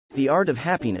The Art of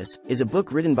Happiness is a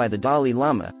book written by the Dalai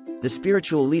Lama, the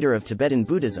spiritual leader of Tibetan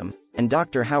Buddhism, and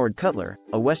Dr. Howard Cutler,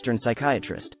 a Western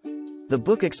psychiatrist. The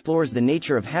book explores the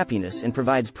nature of happiness and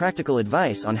provides practical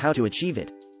advice on how to achieve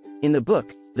it. In the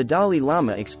book, the Dalai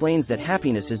Lama explains that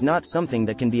happiness is not something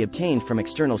that can be obtained from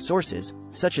external sources,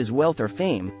 such as wealth or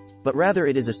fame, but rather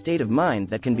it is a state of mind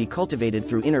that can be cultivated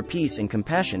through inner peace and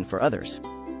compassion for others.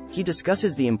 He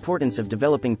discusses the importance of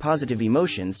developing positive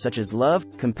emotions such as love,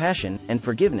 compassion, and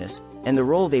forgiveness, and the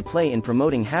role they play in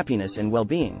promoting happiness and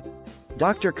well-being.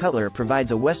 Dr. Cutler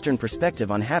provides a Western perspective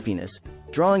on happiness,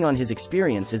 drawing on his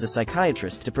experience as a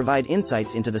psychiatrist to provide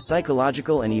insights into the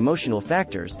psychological and emotional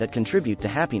factors that contribute to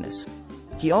happiness.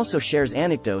 He also shares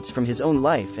anecdotes from his own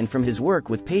life and from his work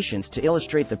with patients to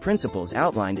illustrate the principles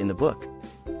outlined in the book.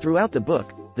 Throughout the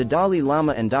book, the Dalai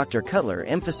Lama and Dr. Cutler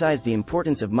emphasize the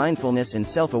importance of mindfulness and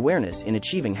self-awareness in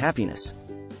achieving happiness.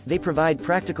 They provide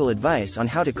practical advice on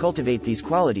how to cultivate these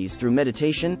qualities through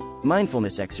meditation,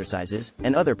 mindfulness exercises,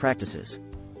 and other practices.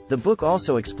 The book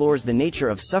also explores the nature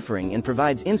of suffering and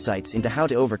provides insights into how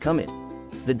to overcome it.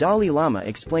 The Dalai Lama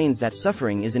explains that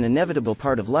suffering is an inevitable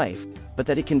part of life, but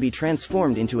that it can be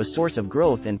transformed into a source of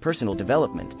growth and personal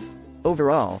development.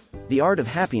 Overall, The Art of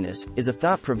Happiness is a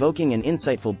thought-provoking and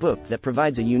insightful book that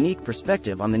provides a unique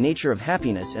perspective on the nature of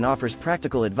happiness and offers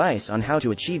practical advice on how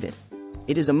to achieve it.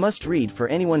 It is a must-read for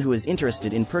anyone who is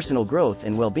interested in personal growth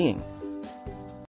and well-being.